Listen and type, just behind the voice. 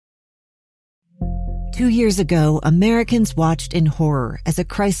2 years ago, Americans watched in horror as a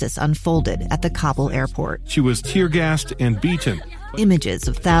crisis unfolded at the Kabul airport. She was tear-gassed and beaten. Images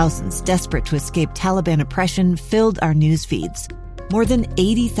of thousands desperate to escape Taliban oppression filled our news feeds. More than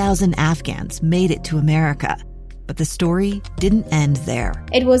 80,000 Afghans made it to America. But the story didn't end there.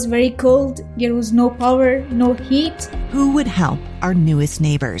 It was very cold. There was no power, no heat. Who would help our newest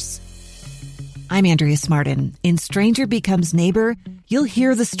neighbors? I'm Andrea Smartin. In Stranger Becomes Neighbor, you'll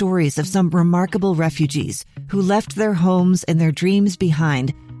hear the stories of some remarkable refugees who left their homes and their dreams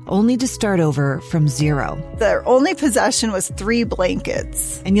behind, only to start over from zero. Their only possession was 3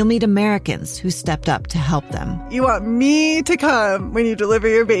 blankets. And you'll meet Americans who stepped up to help them. You want me to come when you deliver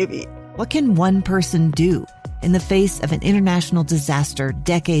your baby. What can one person do in the face of an international disaster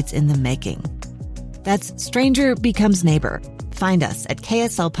decades in the making? That's Stranger Becomes Neighbor. Find us at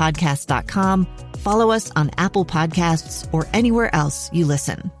kslpodcast.com. Follow us on Apple Podcasts or anywhere else you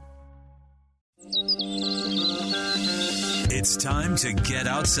listen. It's time to get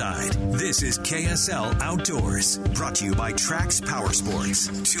outside. This is KSL Outdoors, brought to you by Trax Power Sports.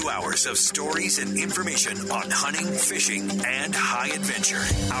 2 hours of stories and information on hunting, fishing, and high adventure.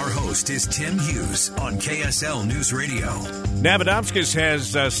 Our host is Tim Hughes on KSL News Radio. Navadomskis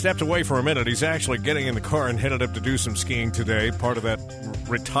has stepped away for a minute. He's actually getting in the car and headed up to do some skiing today, part of that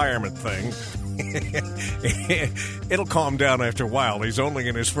retirement thing. It'll calm down after a while. He's only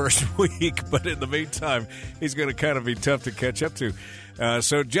in his first week, but in the meantime, he's going to kind of be tough to catch up to.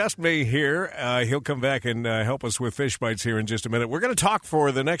 So just me here. He'll come back and help us with fish bites here in just a minute. We're going to talk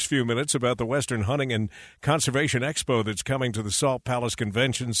for the next few minutes about the Western Hunting and Conservation Expo that's coming to the Salt Palace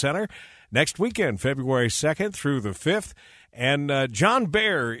Convention Center next weekend, February 2nd through the 5th. And John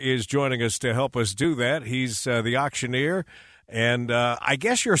Bear is joining us to help us do that. He's the auctioneer. And I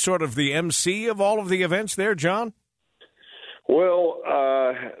guess you're sort of the MC of all of the events there, John? Well,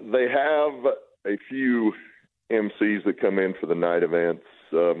 they have a few MCs that come in for the night events.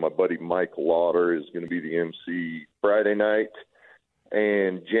 My buddy Mike Lauder is going to be the MC Friday night,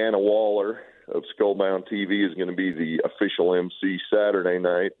 and Jana Waller of Skullbound TV is going to be the official MC Saturday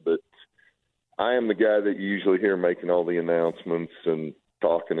night. But I am the guy that you usually hear making all the announcements and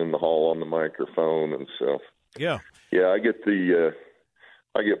talking in the hall on the microphone and stuff. Yeah. Yeah, I get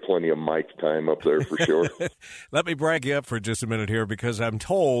plenty of mic time up there for sure. Let me brag you up for just a minute here, because I'm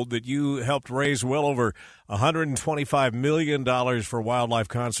told that you helped raise well over $125 million for wildlife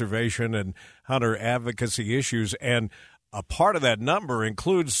conservation and hunter advocacy issues, and a part of that number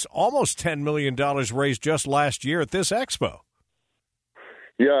includes almost $10 million raised just last year at this expo.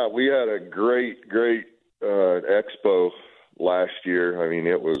 Yeah, we had a great expo last year. I mean,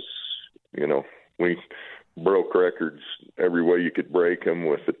 it was, we broke records every way you could break them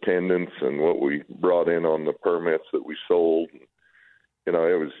with attendance and what we brought in on the permits that we sold. It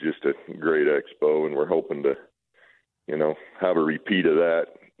was just a great expo, and we're hoping to, have a repeat of that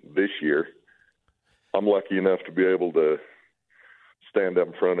this year. I'm lucky enough to be able to stand up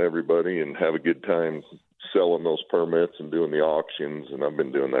in front of everybody and have a good time selling those permits and doing the auctions, and I've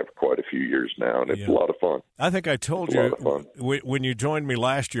been doing that for quite a few years now, and it's a lot of fun. I think I told you when you joined me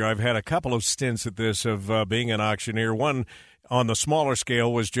last year, I've had a couple of stints at this of being an auctioneer. One on the smaller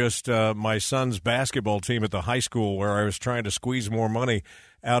scale was just my son's basketball team at the high school, where I was trying to squeeze more money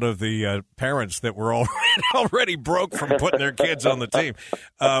out of the parents that were already broke from putting their kids on the team,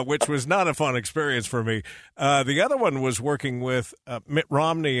 which was not a fun experience for me. The other one was working with Mitt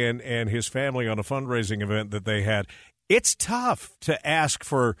Romney and his family on a fundraising event that they had. It's tough to ask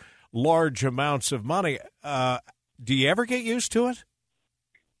for large amounts of money. Do you ever get used to it?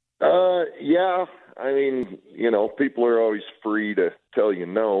 Yeah. I mean, people are always free to tell you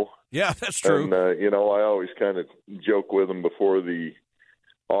no. Yeah, that's true. And, I always kind of joke with them before the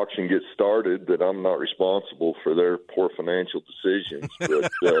auction gets started that I'm not responsible for their poor financial decisions, but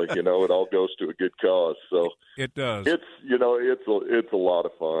it all goes to a good cause. So it does. It's a lot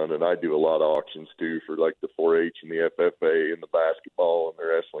of fun, and I do a lot of auctions too for like the 4-H and the FFA and the basketball and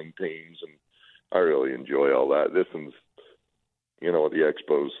the wrestling teams, and I really enjoy all that. This one's, the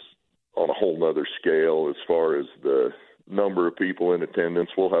expo's on a whole nother scale as far as the number of people in attendance.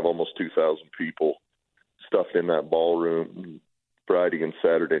 We'll have almost 2,000 people stuffed in that ballroom Friday and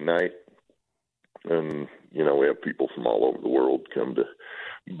Saturday night. And, we have people from all over the world come to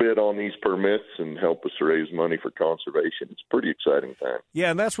bid on these permits and help us raise money for conservation. It's a pretty exciting time.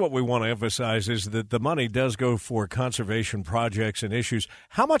 Yeah, and that's what we want to emphasize, is that the money does go for conservation projects and issues.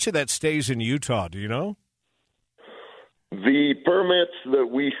 How much of that stays in Utah, do you know? The permits that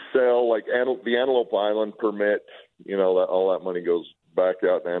we sell, like the Antelope Island permit, all that money goes back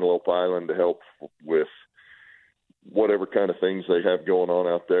out to Antelope Island to help with whatever kind of things they have going on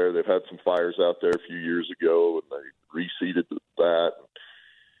out there. They've had some fires out there a few years ago, and they reseeded that.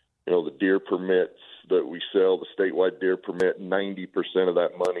 You know, the deer permits that we sell, the statewide deer permit, 90% of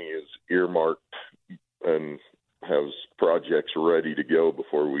that money is earmarked and has projects ready to go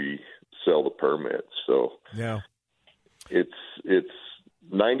before we sell the permits. So yeah, it's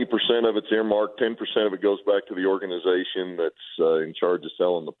 90% of it's earmarked, 10% of it goes back to the organization that's in charge of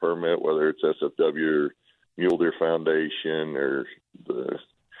selling the permit, whether it's SFW or Mule Deer Foundation or the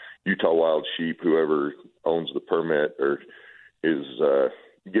Utah Wild Sheep, whoever owns the permit or is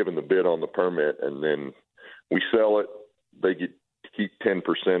given the bid on the permit, and then we sell it. They get to keep 10%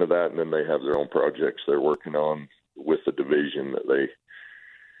 of that, and then they have their own projects they're working on with the division that they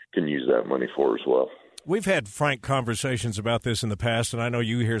can use that money for as well. We've had frank conversations about this in the past, and I know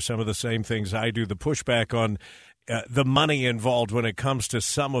you hear some of the same things I do, the pushback on the money involved when it comes to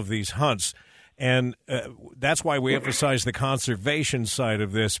some of these hunts. And that's why we emphasize the conservation side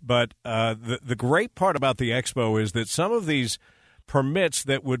of this. But the great part about the expo is that some of these permits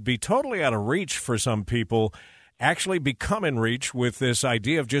that would be totally out of reach for some people actually become in reach with this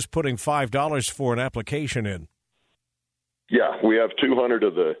idea of just putting $5 for an application in. Yeah, we have 200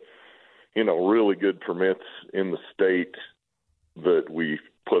 of the, really good permits in the state that we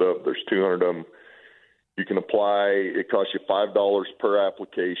put up. There's 200 of them. You can apply. It costs you $5 per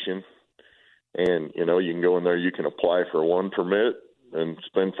application. And, you can go in there, you can apply for one permit and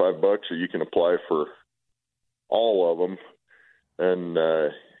spend $5, or you can apply for all of them. And,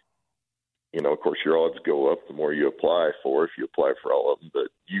 of course, your odds go up the more you apply for, if you apply for all of them. But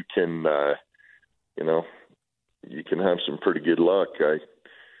you can, you can have some pretty good luck.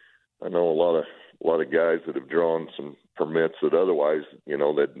 I know a lot of guys that have drawn some permits that otherwise,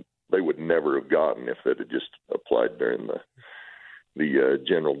 that they would never have gotten if they'd have just applied during the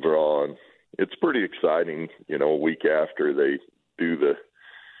general draw. And it's pretty exciting, a week after they do the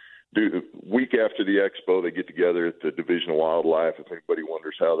week after the expo, they get together at the Division of Wildlife. If anybody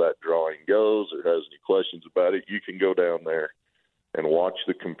wonders how that drawing goes or has any questions about it, you can go down there and watch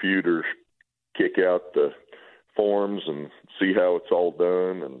the computer kick out the forms and see how it's all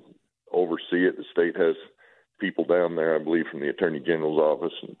done and oversee it. The state has people down there, I believe, from the Attorney General's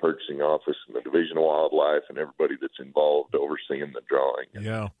office and the purchasing office and the Division of Wildlife and everybody that's involved overseeing the drawing.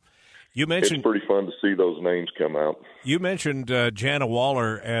 Yeah. You mentioned it's pretty fun to see those names come out. You mentioned Jana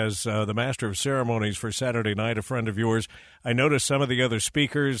Waller as the Master of Ceremonies for Saturday night, a friend of yours. I noticed some of the other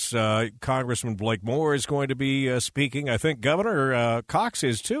speakers. Congressman Blake Moore is going to be speaking. I think Governor Cox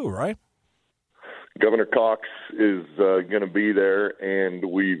is too, right? Governor Cox is going to be there, and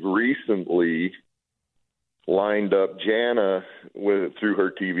we've recently lined up Jana through her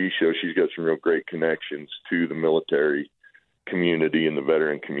TV show. She's got some real great connections to the military community and the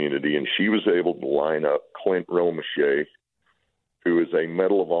veteran community, and she was able to line up Clint Romeshay, who is a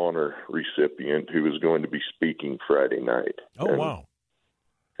Medal of Honor recipient, who is going to be speaking Friday night. Oh, and, wow.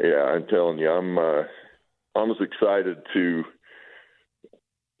 Yeah, I'm telling you, I'm as excited to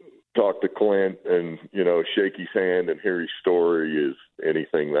talk to Clint and, shake his hand and hear his story as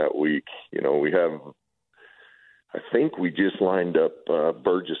anything that week. I think we just lined up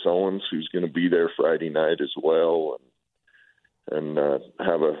Burgess Owens, who's going to be there Friday night as well, and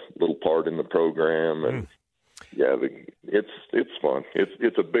have a little part in the program. And yeah, it's fun.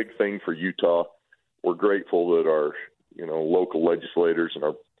 It's a big thing for Utah. We're grateful that our local legislators and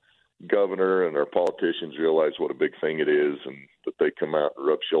our governor and our politicians realize what a big thing it is, and that they come out and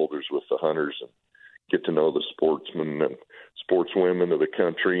rub shoulders with the hunters and get to know the sportsmen and sportswomen of the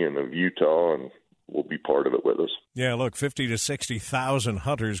country and of Utah, and will be part of it with us. Yeah, look, 50 to 60,000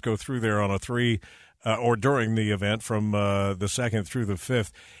 hunters go through there on a or during the event from the 2nd through the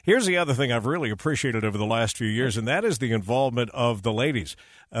 5th. Here's the other thing I've really appreciated over the last few years, and that is the involvement of the ladies.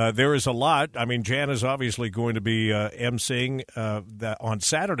 There is a lot. I mean, Jan is obviously going to be emceeing that on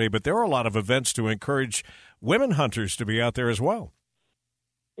Saturday, but there are a lot of events to encourage women hunters to be out there as well.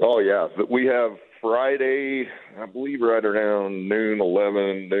 Oh, yeah. We have Friday, I believe right around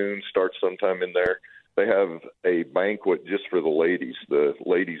noon, starts sometime in there. They have a banquet just for the ladies'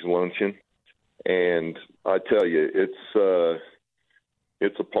 luncheon. And I tell you, it's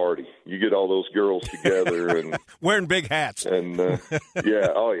a party. You get all those girls together and wearing big hats. And they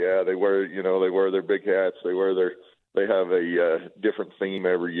wear their big hats. They have a different theme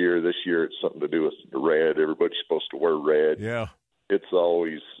every year. This year it's something to do with red. Everybody's supposed to wear red. Yeah. It's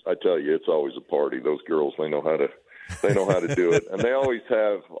always a party. Those girls, they know how to do it. And they always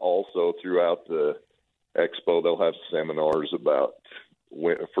have also throughout the expo, they'll have seminars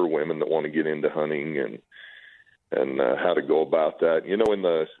for women that want to get into hunting and how to go about that.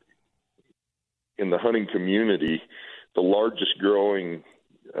 in the hunting community, the largest growing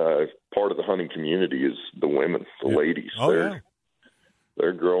part of the hunting community is the women, the ladies. Oh,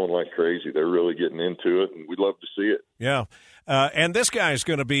 They're growing like crazy. They're really getting into it, and we'd love to see it. Yeah. And this guy's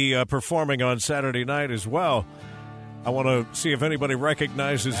going to be performing on Saturday night as well. I want to see if anybody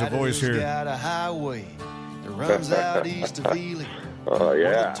recognizes the voice here. Got a highway that runs out east of Ely.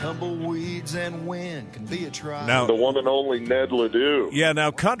 Yeah. Tumbleweeds and wind can be a trial. Now, the one and only Ned Ledoux. Yeah,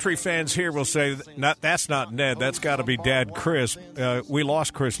 now country fans here will say, that's not Ned. That's got to be Dad Chris. We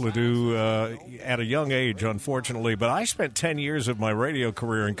lost Chris Ledoux at a young age, unfortunately. But I spent 10 years of my radio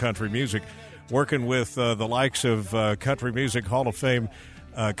career in country music working with the likes of Country Music Hall of Fame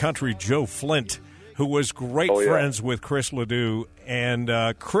country Joe Flint, who was great friends with Chris Ledoux. And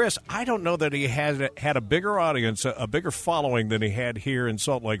Chris, I don't know that he had a bigger audience, a bigger following than he had here in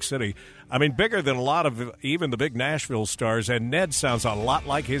Salt Lake City. I mean, bigger than a lot of even the big Nashville stars. And Ned sounds a lot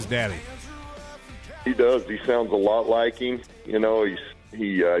like his daddy. He does. He sounds a lot like him. You know,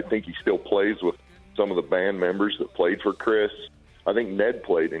 I think he still plays with some of the band members that played for Chris. I think Ned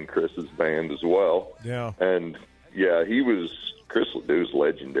played in Chris's band as well. Yeah. And, Chris Ledoux's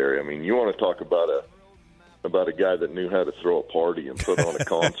legendary. I mean, you want to talk about a guy that knew how to throw a party and put on a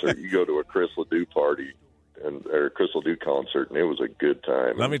concert. You go to a Chris Ledoux party or a Chris Ledoux concert, and it was a good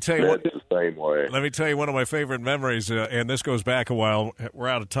time. Let me tell you Ned's the same way. Let me tell you one of my favorite memories, and this goes back a while. We're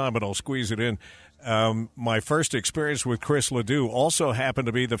out of time, but I'll squeeze it in. My first experience with Chris Ledoux also happened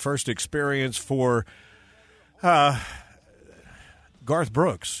to be the first experience for Garth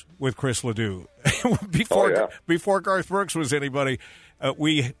Brooks with Chris Ledoux. Before Garth Brooks was anybody,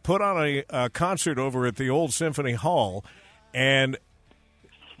 we put on a concert over at the old Symphony Hall, and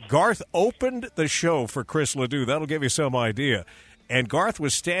Garth opened the show for Chris Ledoux. That'll give you some idea. And Garth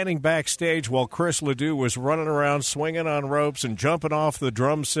was standing backstage while Chris Ledoux was running around, swinging on ropes and jumping off the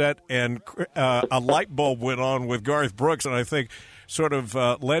drum set, and a light bulb went on with Garth Brooks, and I think sort of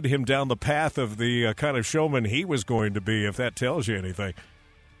led him down the path of the kind of showman he was going to be, if that tells you anything.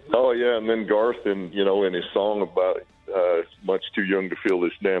 Oh, yeah, and then Garth, in his song about Much Too Young to Feel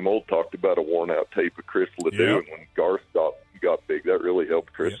This Damn Old, talked about a worn-out tape of Chris Ledoux, and when Garth got big, that really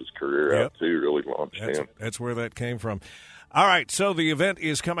helped Chris's career out, too, really launched him. That's where that came from. All right, so the event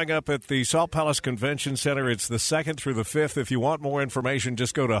is coming up at the Salt Palace Convention Center. It's the 2nd through the 5th. If you want more information,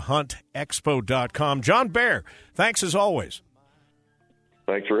 just go to huntexpo.com. John Bair, thanks as always.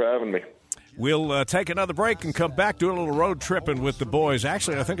 Thanks for having me. We'll take another break and come back, do a little road tripping with the boys.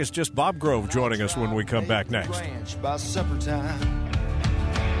 Actually, I think it's just Bob Grove joining us when we come back next. By supper time.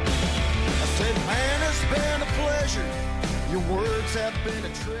 I said, man, it's been a pleasure. Your words have been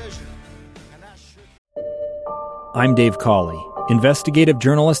a treasure. I'm Dave Cawley, investigative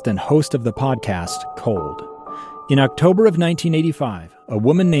journalist and host of the podcast Cold. In October of 1985, a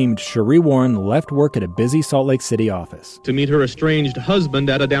woman named Cherie Warren left work at a busy Salt Lake City office to meet her estranged husband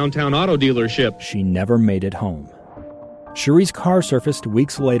at a downtown auto dealership. She never made it home. Cherie's car surfaced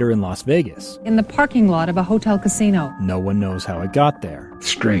weeks later in Las Vegas. In the parking lot of a hotel casino. No one knows how it got there.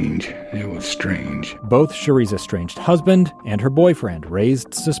 Strange. It was strange. Both Cherie's estranged husband and her boyfriend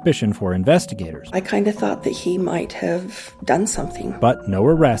raised suspicion for investigators. I kind of thought that he might have done something. But no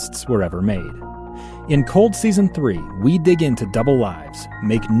arrests were ever made. In Cold Season 3, we dig into double lives,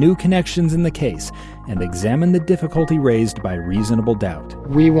 make new connections in the case, and examine the difficulty raised by reasonable doubt.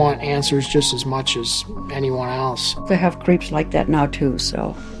 We want answers just as much as anyone else. They have creeps like that now too,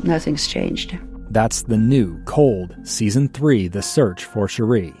 so nothing's changed. That's the new Cold Season 3, The Search for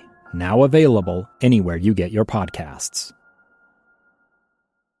Cherie, now available anywhere you get your podcasts.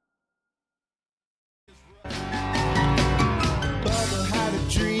 Bubba had a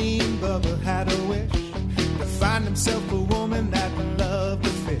dream, Bubba had a wish to find himself a woman that loved to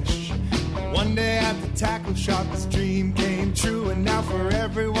fish. One day at the tackle shop, his dream came true, and now for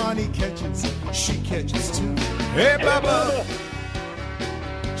everyone he catches, she catches too. Hey, Bubba!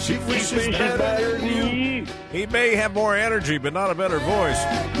 She fishes better than you. He may have more energy, but not a better voice.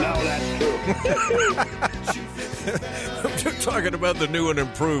 No, that's true. I'm just talking about the new and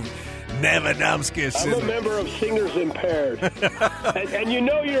improved Nevedomskis. I'm a member of Singers Impaired. and you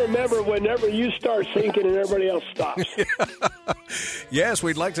know you're a member whenever you start singing and everybody else stops. Yes,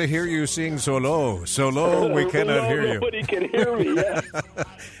 we'd like to hear you sing solo. Solo, we cannot hear you. Nobody can hear me, yeah.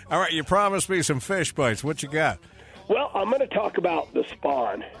 All right, you promised me some fish bites. What you got? Well, I'm going to talk about the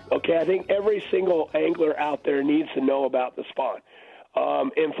spawn. Okay, I think every single angler out there needs to know about the spawn.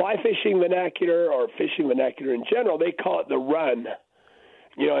 In fly fishing vernacular or fishing vernacular in general, they call it the run.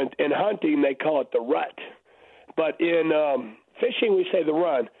 You know, in hunting, they call it the rut. But in fishing, we say the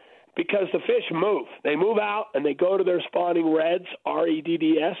run because the fish move. They move out, and they go to their spawning reds,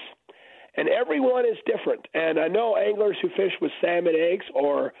 R-E-D-D-S, And every one is different. And I know anglers who fish with salmon eggs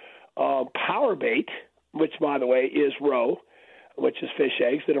or power bait, which, by the way, is roe, which is fish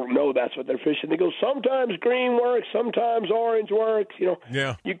eggs. They don't know that's what they're fishing. They go, sometimes green works, sometimes orange works.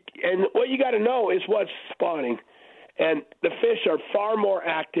 Yeah. And what you got to know is what's spawning. And the fish are far more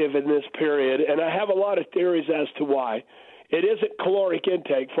active in this period, and I have a lot of theories as to why. It isn't caloric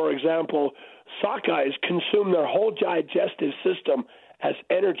intake. For example, sockeyes consume their whole digestive system as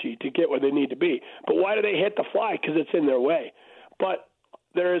energy to get where they need to be. But why do they hit the fly? Because it's in their way. But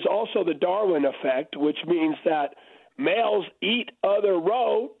there is also the Darwin effect, which means that males eat other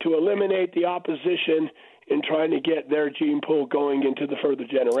roe to eliminate the opposition in trying to get their gene pool going into the further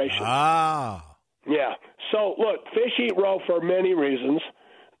generation. Ah. Yeah. So, look, fish eat roe for many reasons,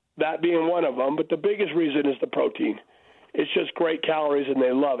 that being one of them, but the biggest reason is the protein. It's just great calories, and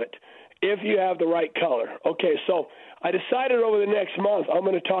they love it, if you have the right color. Okay, so I decided over the next month I'm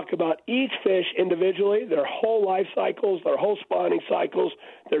going to talk about each fish individually, their whole life cycles, their whole spawning cycles,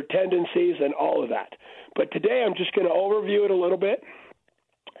 their tendencies, and all of that. But today I'm just going to overview it a little bit.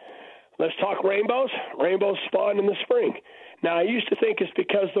 Let's talk rainbows. Rainbows spawn in the spring. Now, I used to think it's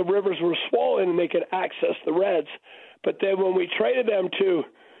because the rivers were swollen and they could access the reds. But then when we traded them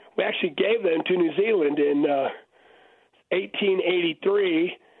we actually gave them to New Zealand in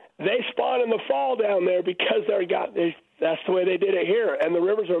 1883, they spawn in the fall down there because that's the way they did it here. And the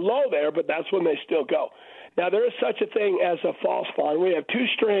rivers are low there, but that's when they still go. Now, there is such a thing as a fall spawn. We have 2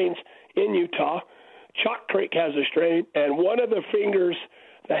 strains in Utah. Chalk Creek has a strain, and one of the fingers,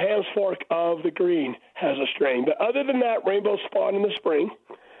 the Hams Fork of the Green, has a strain. But other than that, rainbows spawn in the spring,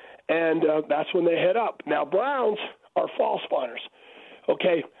 and that's when they head up. Now, browns are fall spawners.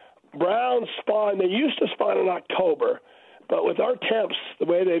 Okay, browns spawn, they used to spawn in October, but with our temps, the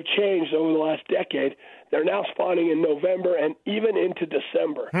way they've changed over the last decade, they're now spawning in November and even into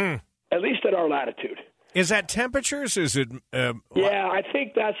December, at least at our latitude. Is that temperatures? Is it? Yeah, I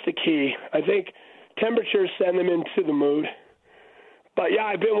think that's the key. I think temperatures send them into the mood. But, yeah,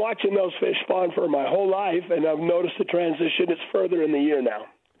 I've been watching those fish spawn for my whole life, and I've noticed the transition. It's further in the year now.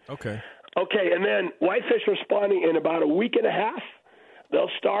 Okay. Okay, and then whitefish are spawning in about a week and a half.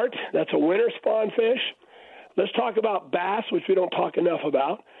 They'll start. That's a winter spawn fish. Let's talk about bass, which we don't talk enough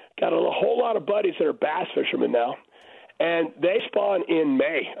about. Got a whole lot of buddies that are bass fishermen now, and they spawn in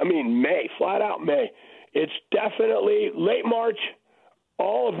May. I mean, May, flat out May. It's definitely late March,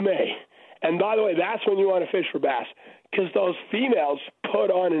 all of May. And by the way, that's when you want to fish for bass, because those females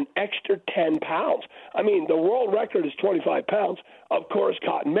put on an extra 10 pounds. I mean, the world record is 25 pounds, of course,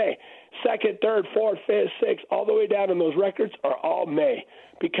 caught in May. Second, third, fourth, fifth, sixth, all the way down in those records are all May,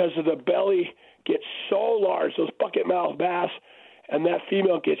 because of the belly gets so large, those bucket mouth bass, and that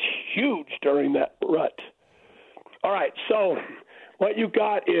female gets huge during that rut. All right, so what you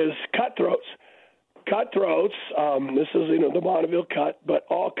got is cutthroats. Cutthroats, this is the Bonneville cut, but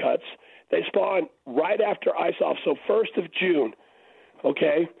all cuts, they spawn right after ice off, so 1st of June,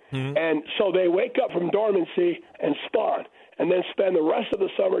 okay? Mm-hmm. And so they wake up from dormancy and spawn, and then spend the rest of the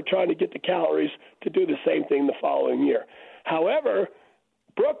summer trying to get the calories to do the same thing the following year. However,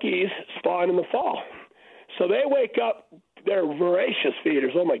 brookies spawn in the fall. So they wake up, they're voracious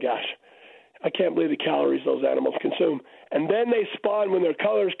feeders. Oh, my gosh. I can't believe the calories those animals consume. And then they spawn when their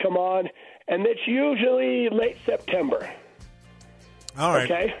colors come on, and it's usually late September. All right.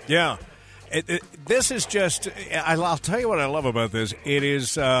 Okay? Yeah. This is just, I'll tell you what I love about this. It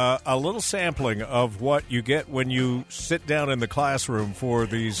is a little sampling of what you get when you sit down in the classroom for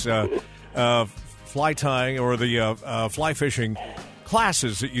these fly tying or the fly fishing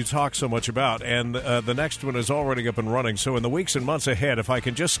classes that you talk so much about. And the next one is already up and running. So in the weeks and months ahead, if I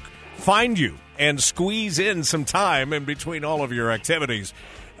can just find you and squeeze in some time in between all of your activities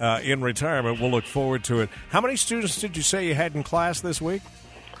in retirement, we'll look forward to it. How many students did you say you had in class this week?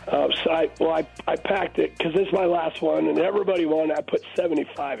 I packed it because this is my last one, and everybody wanted. I put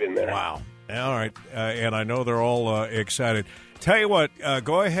 75 in there. Wow. All right. And I know they're all excited. Tell you what,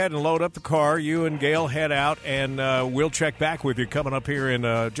 go ahead and load up the car. You and Gail head out, and we'll check back with you coming up here in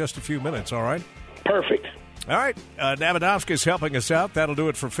just a few minutes, all right? Perfect. All right. Davidovsky is helping us out. That'll do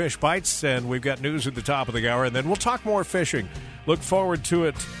it for Fish Bites, and we've got news at the top of the hour, and then we'll talk more fishing. Look forward to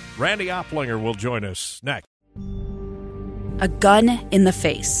it. Randy Oplinger will join us next. A gun in the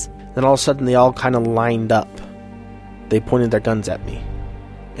face. Then all of a sudden they all kind of lined up. They pointed their guns at me.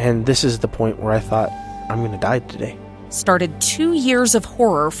 And this is the point where I thought, I'm going to die today. Started 2 years of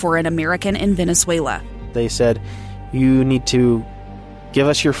horror for an American in Venezuela. They said, you need to give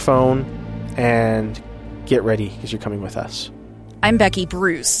us your phone and get ready because you're coming with us. I'm Becky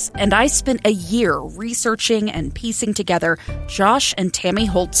Bruce, and I spent a year researching and piecing together Josh and Tammy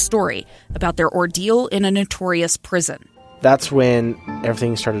Holt's story about their ordeal in a notorious prison. That's when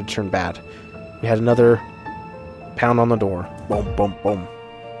everything started to turn bad. We had another pound on the door. Boom, boom, boom.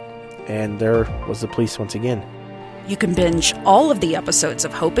 And there was the police once again. You can binge all of the episodes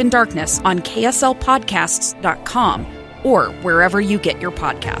of Hope and Darkness on KSLPodcasts.com or wherever you get your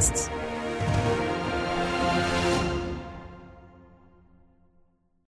podcasts.